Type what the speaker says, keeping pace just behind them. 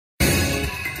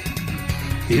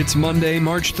It's Monday,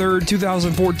 March 3rd,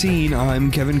 2014.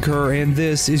 I'm Kevin Kerr, and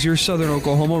this is your Southern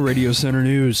Oklahoma Radio Center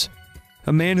News.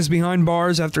 A man is behind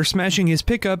bars after smashing his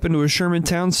pickup into a Sherman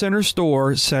Town Center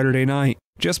store Saturday night.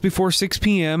 Just before 6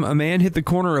 p.m., a man hit the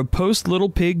corner of Post Little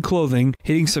Pig Clothing,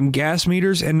 hitting some gas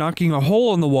meters and knocking a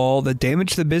hole in the wall that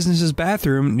damaged the business's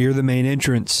bathroom near the main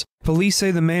entrance. Police say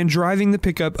the man driving the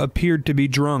pickup appeared to be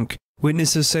drunk.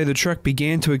 Witnesses say the truck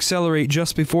began to accelerate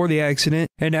just before the accident,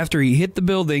 and after he hit the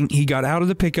building, he got out of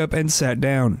the pickup and sat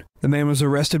down. The man was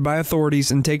arrested by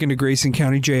authorities and taken to Grayson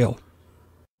County Jail.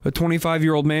 A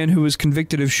 25-year-old man who was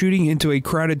convicted of shooting into a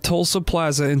crowded Tulsa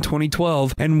plaza in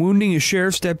 2012 and wounding a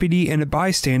sheriff's deputy and a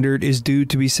bystander is due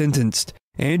to be sentenced.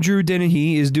 Andrew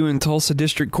Dennehy is due in Tulsa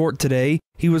District Court today.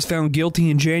 He was found guilty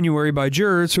in January by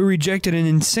jurors who rejected an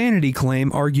insanity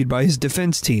claim argued by his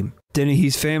defense team.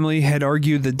 Dennehy's family had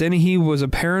argued that Dennehy was a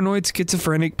paranoid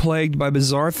schizophrenic plagued by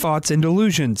bizarre thoughts and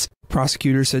delusions.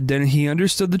 Prosecutors said Dennehy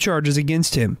understood the charges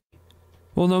against him.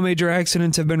 Well, no major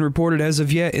accidents have been reported as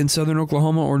of yet in southern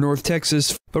Oklahoma or North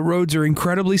Texas, but roads are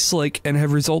incredibly slick and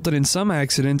have resulted in some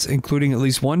accidents, including at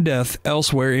least one death,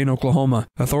 elsewhere in Oklahoma.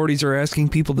 Authorities are asking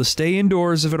people to stay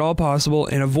indoors if at all possible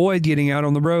and avoid getting out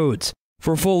on the roads.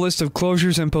 For a full list of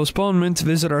closures and postponements,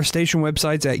 visit our station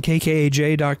websites at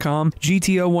kkaj.com,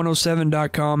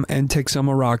 gto107.com, and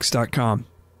texomarocks.com.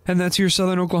 And that's your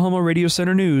Southern Oklahoma Radio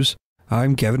Center News.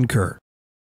 I'm Kevin Kerr.